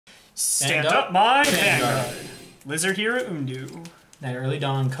Stand up, my Vanguard. Lizard Hero Undu. Night Early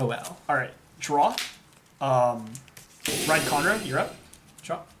Dawn Coel. Alright, draw. Ride Conroe, you're up.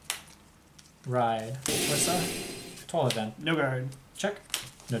 Draw. Ride. What's that? 12 then. No guard. Check.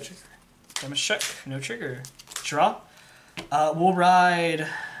 No trigger. Damage check. No trigger. Draw. We'll ride.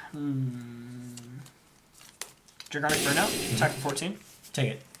 Dragonic Burnout. Attack for 14.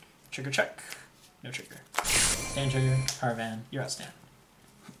 Take it. Trigger check. No trigger. Stand trigger. Caravan. You're out. Stand.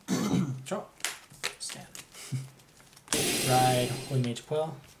 Draw. Stand. Ride. Holy Mage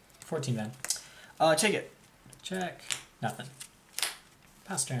Poil. 14 then. Take it. Check. Nothing.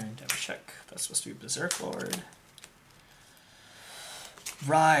 Pass turn. Damage check. That's supposed to be Berserk Lord.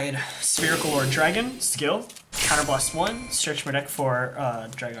 Ride Spherical Lord Dragon. Skill. Counterblast 1. Search my deck for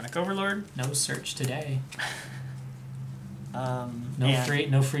Dragonic Overlord. No search today. No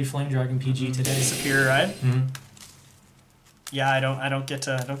No free Flame Dragon PG today. Superior Ride. Mm-hmm. Yeah, I don't get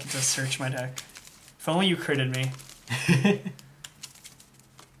to search my deck. If only you critted me.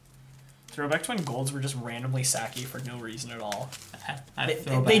 Throwback to when golds were just randomly sacky for no reason at all.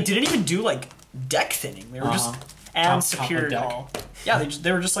 They didn't even do like deck thinning. They were just and superior call. Yeah,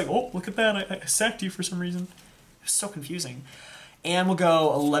 they were just like, oh, look at that, I sacked you for some reason. It was so confusing. And we'll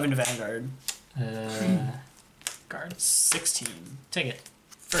go 11 to Vanguard. Guard. 16. Take it.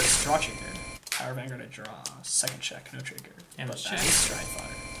 First, draw trigger. Power Vanguard, I draw. Second check, no trigger. Damage check. Stride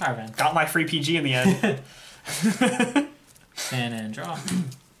fodder. Power Van. Got my free PG in the end. Stand and draw.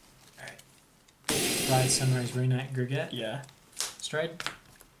 Alright. Ride Sunrise Runite Gurguit. Yeah. Stride.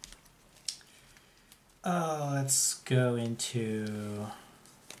 Let's go into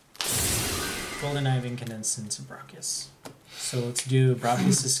Golden Eye, Incandescence, and Brachus. So let's do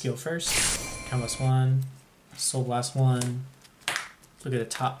Brachus' skill first. Countless 1. Soul Blast 1. Look at the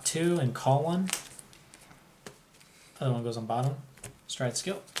top 2 and call 1. Other one goes on bottom. Stride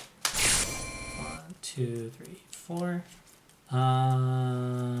skill. 1, 2, 3, 4.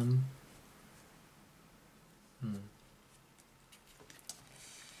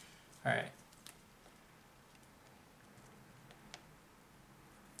 Alright.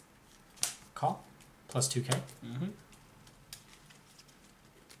 Call. Plus 2k. Mm-hmm.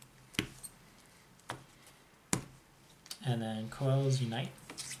 And then Coils Unite.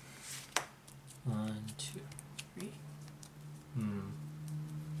 1, 2, 3.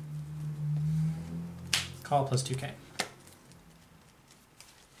 Call plus 2k.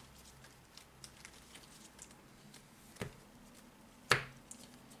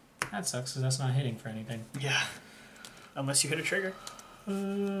 That sucks because that's not hitting for anything. Yeah. Unless you hit a trigger.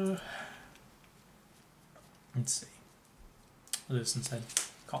 Let's see. We'll do this instead.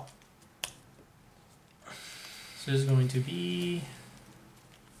 Call. So this is going to be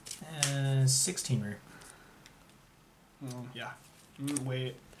 16 rear. Yeah.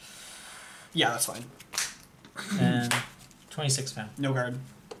 Wait. Yeah, that's fine. And 26 fan. No guard.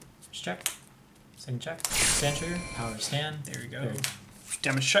 Just check. Second check. Stand trigger. Power stand. There you go.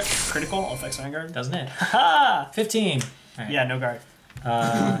 Damage check. Critical. All effects Vanguard. Doesn't it? Ha! 15. All right. Yeah, no guard.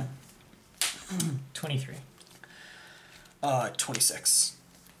 23. 26.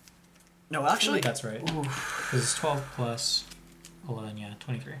 No, actually. That's right. Because it's 12 plus 11, yeah,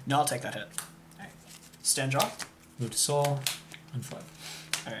 23. No, I'll take that hit. Alright. Stand draw. Move to soul. Unflip.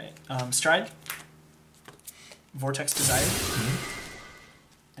 Alright. Stride. Vortex Desire.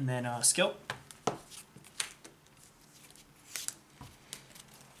 And then skill.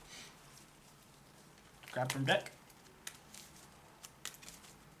 Grab from deck.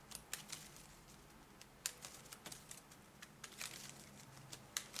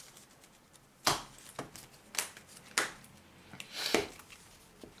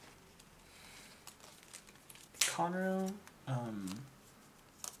 Conroe,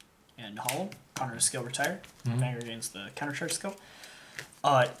 and Hollow. Conroe's skill retire. Vanguard gains the countercharge skill.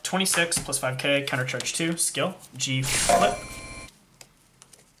 26 plus 5k, countercharge 2, skill. G flip.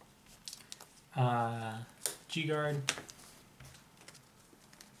 G guard.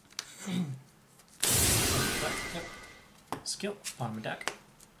 Yep. Skill. Bottom of deck.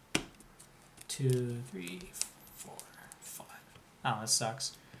 2, 3, 4, 5. Oh, that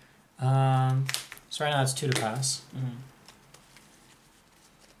sucks. So right now it's 2 to pass.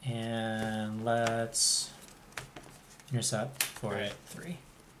 And let's intercept for 3.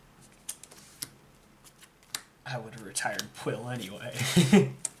 I would have retired Quill anyway.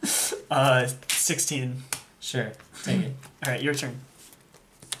 16. Sure, take it. Alright, your turn.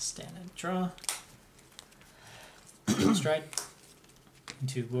 Stand and draw. Stride.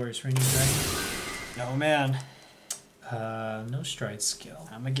 Into Glorious Reigning Dragon. Oh man. No stride skill.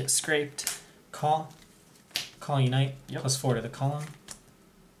 I'm gonna get scraped. Call. Call Unite. Yep. Plus 4 to the column.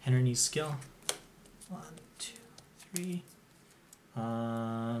 Henry skill. 1, 2, 3.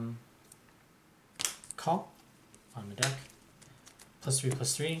 Call on the deck.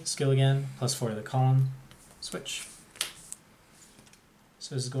 +3/+3. Skill again. +4 to the column. Switch.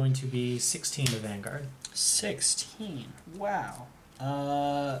 So this is going to be 16 to Vanguard. 16. Wow.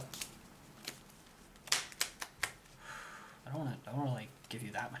 I don't want to like give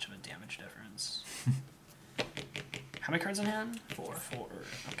you that much of a damage difference. How many cards in hand? 4. 4.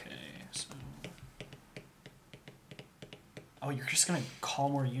 Okay. So. Oh, you're just gonna call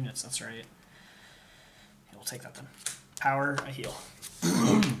more units. That's right. Yeah, we'll take that then. Power. I heal.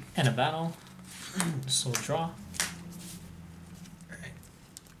 And a battle. Soul draw.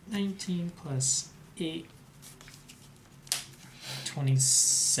 19 plus 8.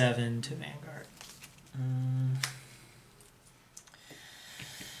 27 to Vanguard.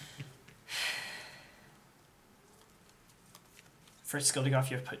 For skill to go off,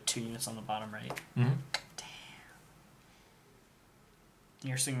 you have to put 2 units on the bottom right. Mm-hmm. Damn.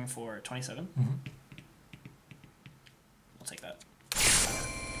 You're swinging for 27? Mm-hmm. We'll take that.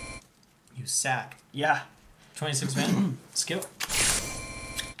 You sack. Yeah. 26 Van. Skill.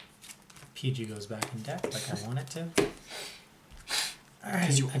 PG goes back in deck like I want it to. Alright,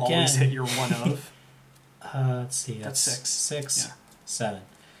 Because you again, always hit your 1 of. let's see. That's 6. 6. Yeah. 7.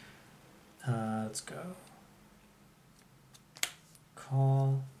 Let's go.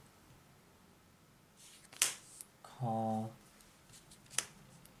 Call. Call.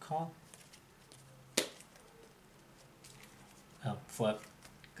 Call. Oh, flip.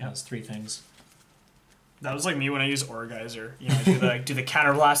 Yeah. That's 3 things. That was like me when I use Orgeyser. You know, I do the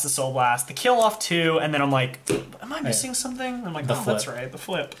counter blast, the soul blast, the kill off 2, and then I'm like, am I missing something? I'm like, The oh, flip. that's right, the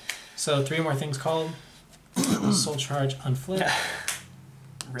flip. So 3 more things called. Soul charge, unflip.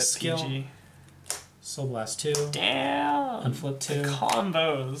 Rip Skill. PG. Soul blast 2. Damn. Unflip 2.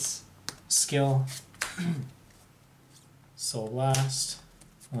 Combos. Skill. Soul blast.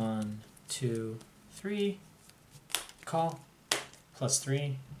 1, 2, 3. Call.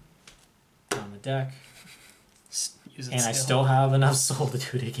 +3 on the deck. Use it And I still. still have enough soul to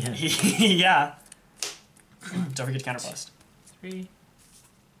do it again. Yeah. Don't forget to counterblast. 3.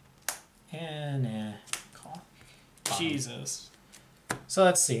 And call. Bottom. Jesus. So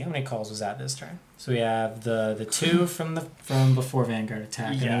let's see, how many calls was that this turn? So we have the 2 from before Vanguard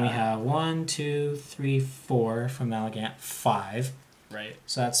attack, and then we have 1, 2, 3, 4 from Malagant, 5. Right.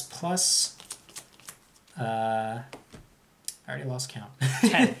 So that's plus. I already lost count.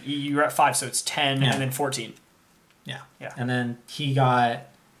 10. You're at 5, so it's 10 Yeah. and then 14. Yeah. Yeah. And then he got.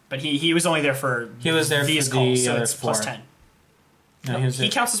 But he was only there for these for calls, the so other it's 4. plus 10. No, No, he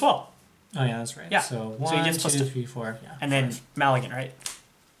counts as well. Oh yeah, that's right. Yeah. So So 1, he gets 2, plus 2. 3, 4. Yeah. And then Maligan, right?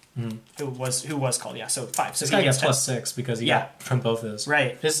 Mm-hmm. Who was called, yeah. So 5. So This he guy gets gets plus 6 because he Yeah. got from both of those.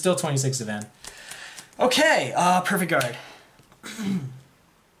 Right. It's still 26 to Van. Okay, perfect guard.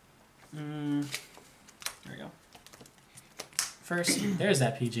 There we go. First, there's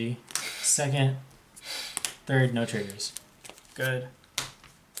that PG. Second, third, no triggers. Good.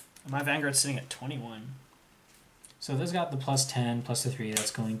 My Vanguard's sitting at 21. So this got the plus 10 plus the 3.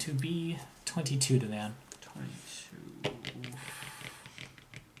 That's going to be 22 to Van. 22.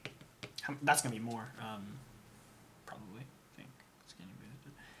 That's going to be more. Probably. I think. It's gonna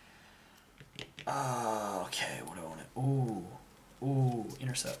be okay, what do I want to... Ooh,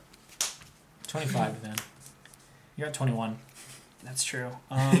 intercept. 25 to Van. You're at 21. That's true.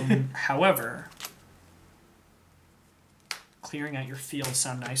 However, clearing out your field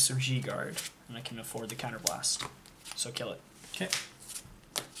sound nice, so G-Guard, and I can afford the counterblast. So kill it. Okay.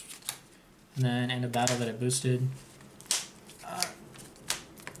 And then end a battle that it boosted.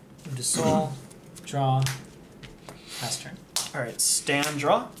 Move to soul, draw, pass turn. Alright, stand,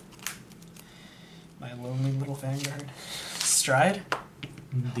 draw. My lonely little Vanguard. Stride.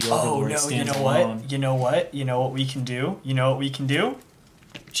 The Oh Overlord no, you stands know alone. what? You know what? You know what we can do? You know what we can do?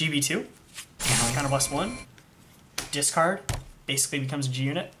 GB2. Counterblast 1. Discard. Basically becomes a G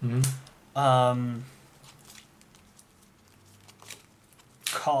unit. Mm-hmm.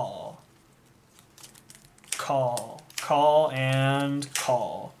 Call. And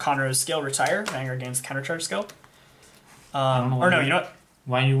call. Conroe's skill, retire. Vanguard gains the countercharge skill. Or no, you know what?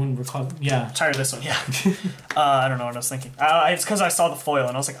 Why you wouldn't recall? Yeah. Retire this one, yeah. I don't know what I was thinking. It's because I saw the foil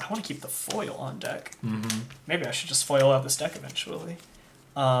and I was like, I want to keep the foil on deck. Mm-hmm. Maybe I should just foil out this deck eventually.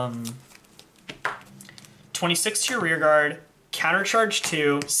 26 to your rear guard, countercharge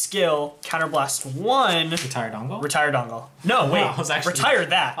 2, skill, counterblast 1. Retire dongle? Retire dongle. No, wait. I was actually, retire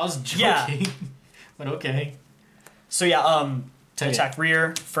that. I was joking. Yeah. But okay. So yeah, attack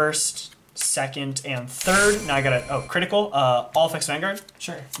rear first, second, and third. Now I gotta critical. All effects Vanguard.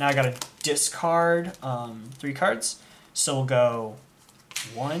 Sure. Now I gotta discard 3 cards. So we'll go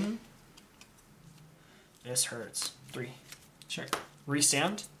 1. This hurts. 3. Sure.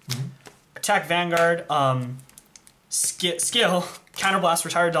 Restand. Attack Vanguard. Skill. Counterblast.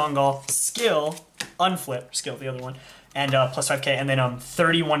 Retire Dongal. Skill. Unflip. Skill the other one. And plus 5k. And then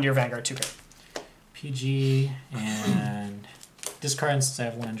 31 to your Vanguard 2k. PG and discard since I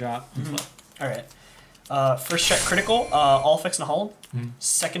have land drop. All right. First check critical. All effects Nahal.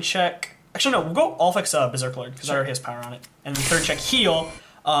 Second check. Actually no. We'll go all effects Berserk Lord because I already has power on it. And then third check heal.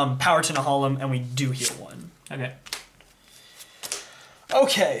 Power to Nahalem, and we do heal 1. Okay.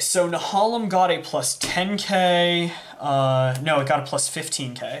 Okay, so Nahalem got a plus 10k. No, it got a plus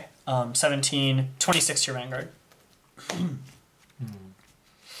 15k. 17, 26 to your Vanguard.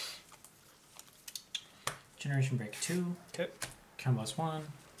 Generation Break 2. Okay. Count Blast 1.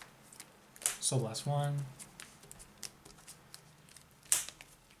 Soul Blast 1.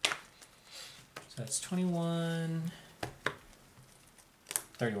 So that's 21.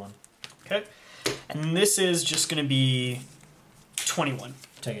 31. Okay. And this is just going to be 21.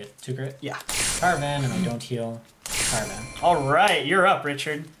 Take it. 2 crit? Yeah. Power Van, and I don't heal. Power Van. All right, you're up,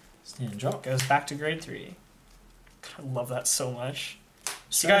 Richard. Stand draw. Goes back to grade 3. I love that so much.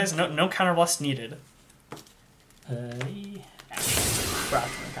 So guys, no counterblast needed.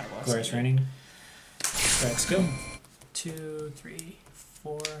 Glorious Raining. Strike skill. 2, 3,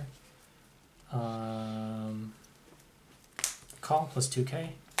 4. Call plus 2k.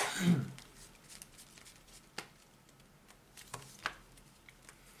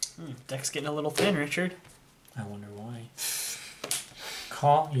 Deck's getting a little thin, Richard. I wonder why.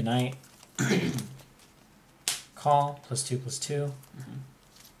 Call, unite. Call plus 2 plus 2.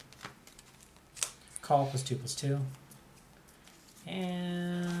 Call plus 2 plus 2.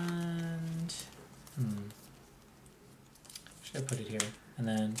 And should I put it here? And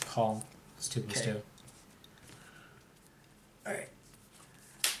then call plus 2 plus 2. Alright.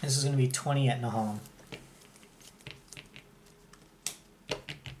 This is going to be 20 at Nahalem.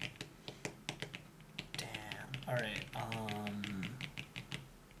 Damn. Alright.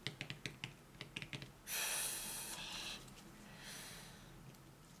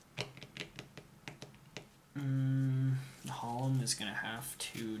 Nahalem is going to have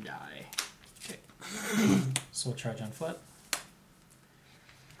to die. Okay. Soul Charge on foot.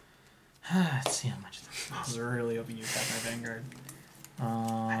 Let's see how much of this. I was really hoping you attack my Vanguard.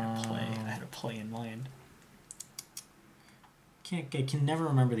 I had a play in mind. I can never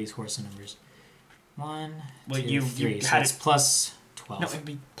remember these horse numbers. 1, Well, 2, 3. you So had it's it plus 12. No, it'd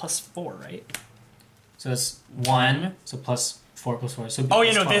be plus 4, right? So it's 1. So plus 4 plus 4. So oh,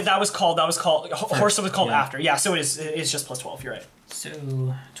 yeah, no, that was called. Horse was called after. Yeah, so it's just plus 12. You're right. So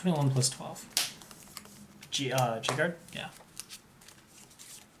 21 plus 12. G-guard? Yeah.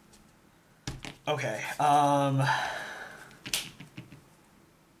 Okay.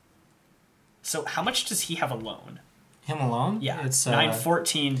 So how much does he have alone? Him alone? Yeah. It's 9,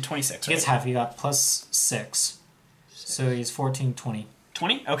 14, 26. He gets half. He got plus 6. So he's 14, 20.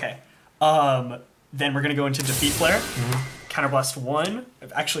 20? Okay. Then we're gonna go into Defeat Flare. Counterblast 1.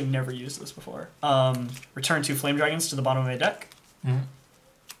 I've actually never used this before. Return 2 Flame Dragons to the bottom of my deck.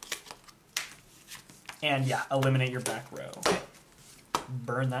 And yeah, eliminate your back row.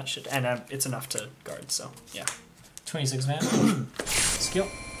 Burn that shit. And it's enough to guard, so yeah. 26 man. Skill.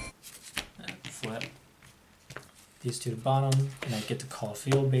 And flip. These two to bottom. And I get to call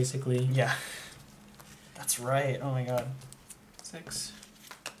field, basically. Yeah. That's right. Oh my god. 6.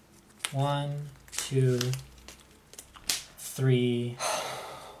 1, 2, 3.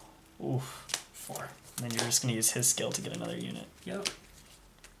 Oof. 4. And then you're just going to use his skill to get another unit. Yep.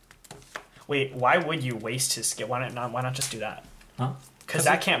 Wait, why would you waste his skill? Why not just do that? Huh? Because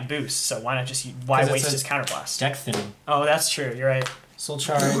that can't boost, so why not just... Why waste his counterblast? Deck thinning. Oh, that's true. You're right. Soul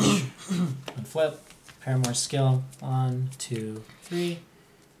Charge. And flip. Paramore skill. 1, 2, 3.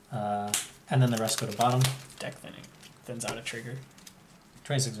 And then the rest go to bottom. Deck thinning. Thins out a trigger.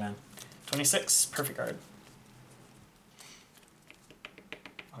 26 man. 26. Perfect guard.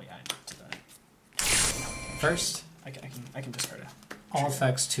 Oh yeah, I did that. First. I can discard it. All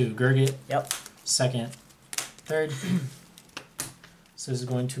effects to Gurguit. Yep. Second. Third. So this is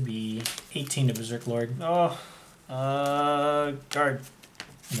going to be 18 to Berserk Lord. Oh. Guard.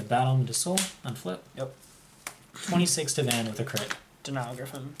 In the battle to Soul on flip. Yep. 26 to Van with a crit. Denial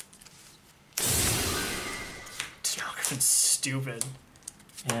Griffin. Denial Griffin's stupid.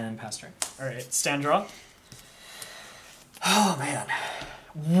 And pass turn. Alright, stand draw. Oh man.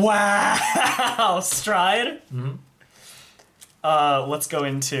 Wow! Stride? Let's go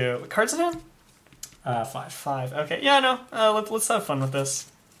into what cards in hand. 5. 5. Okay. Yeah. No. Let's have fun with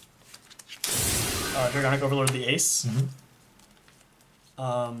this. Dragonic Overlord the ace.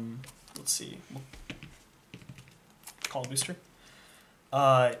 Let's see. Call booster.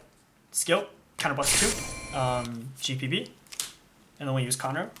 Skill. Counter +2. GPB. And then we'll use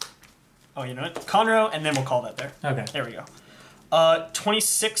Conroe. Oh, you know what? Conroe, and then we'll call that there. Okay. There we go.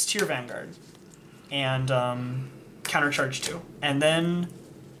 26 to your Vanguard. And countercharge 2. And then,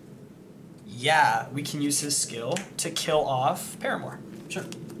 yeah, we can use his skill to kill off Paramore. Sure.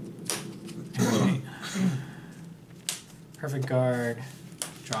 Perfect guard.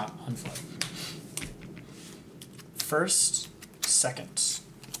 Drop. Unflood. First, second.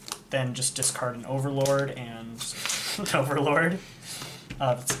 Then just discard an Overlord and an Overlord.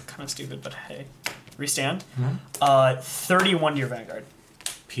 That's kind of stupid, but hey. Restand. 31 to your Vanguard.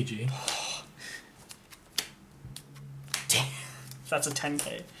 PG. Damn. That's a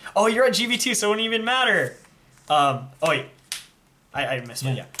 10k. Oh, you're at GV2, so it wouldn't even matter. Oh, wait. I missed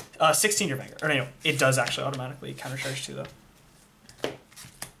one, yeah. 16 to your Vanguard. Or no, it does actually automatically countercharge 2, though.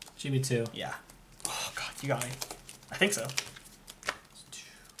 GV2. Yeah. Oh, God, you got me. I think so.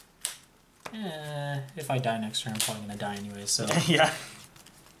 If I die next turn, I'm probably going to die anyway, so... Yeah.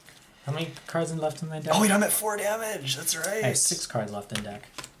 How many cards left in my deck? Oh, wait, I'm at 4 damage. That's right. I have 6 cards left in deck.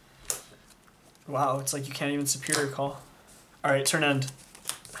 Wow, it's like you can't even Superior Call. Alright, turn end.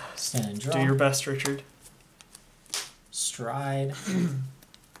 Stand and draw. Do your best, Richard. Stride.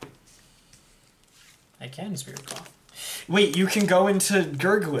 I can Spirit Call. Wait, you can go into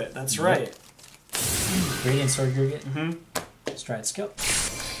Gurguit. That's right. Radiant Sword Gurguit. Stride skill.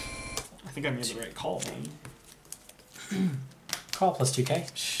 I think I made the right call, man. Call plus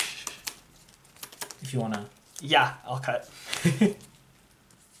 2k. If you want to. Yeah, I'll cut. Move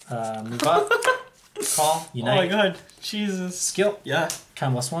up. Call. Unite. Oh my god. Jesus. Skill. Yeah.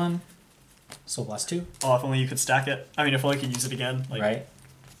 Con +1. Soul +2. Oh, if only you could stack it. I mean, if only you could use it again. Like, right.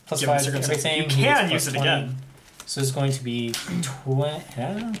 Plus given 5 everything. You can use it 20. again. So it's going to be 20.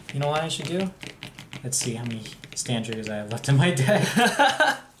 Yeah. You know what I should do? Let's see how many stand triggers I have left in my deck.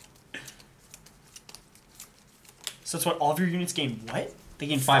 So it's what all of your units gain what? They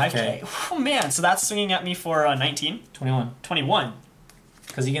gain 5k. Oh man, so that's swinging at me for 19? 21. 21.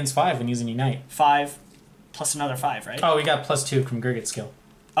 Because he gains 5 when using Unite. 5 plus another 5, right? Oh, we got +2 from Gurgit skill.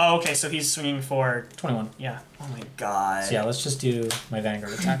 Oh, okay, so he's swinging for... 21. Yeah. Oh my god. So yeah, let's just do my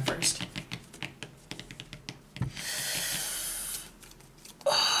Vanguard attack first.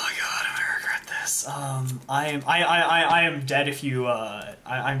 Oh god, I'm gonna regret this. I am dead if you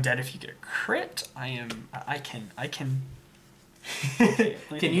I'm dead if you get a crit. I can Okay,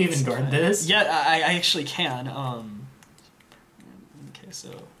 can you even guard this? Yeah, I actually can. Okay, so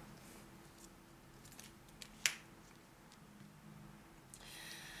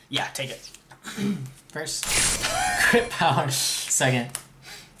yeah, take it. First, crit power. Second,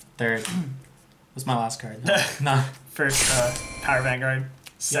 third. What's my last card? No. First, power Vanguard.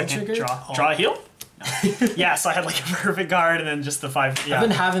 Second, trigger? draw a heal. No. Yeah, so I had like a perfect guard and then just the 5. Yeah. I've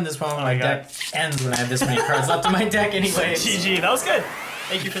been having this problem. My deck ends when I have this many cards left in my deck anyway. GG, that was good.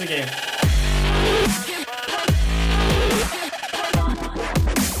 Thank you for the game.